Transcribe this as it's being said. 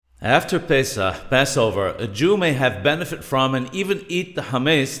After Pesach, Passover, a Jew may have benefit from and even eat the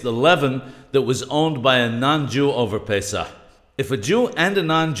hametz, the leaven, that was owned by a non-Jew over Pesach. If a Jew and a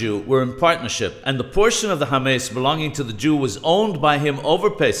non-Jew were in partnership and the portion of the hametz belonging to the Jew was owned by him over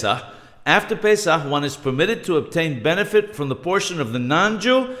Pesach, after Pesach one is permitted to obtain benefit from the portion of the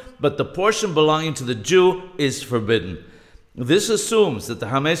non-Jew, but the portion belonging to the Jew is forbidden. This assumes that the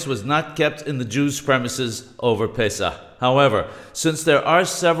hametz was not kept in the Jew's premises over Pesach. However, since there are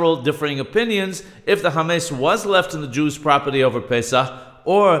several differing opinions, if the hametz was left in the Jew's property over Pesach,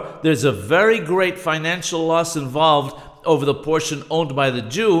 or there's a very great financial loss involved over the portion owned by the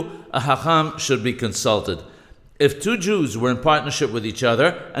Jew, a hacham should be consulted. If two Jews were in partnership with each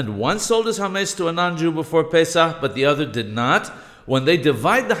other, and one sold his hametz to a non-Jew before Pesach, but the other did not, when they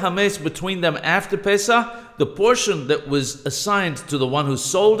divide the hametz between them after Pesach, the portion that was assigned to the one who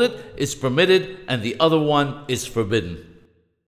sold it is permitted and the other one is forbidden.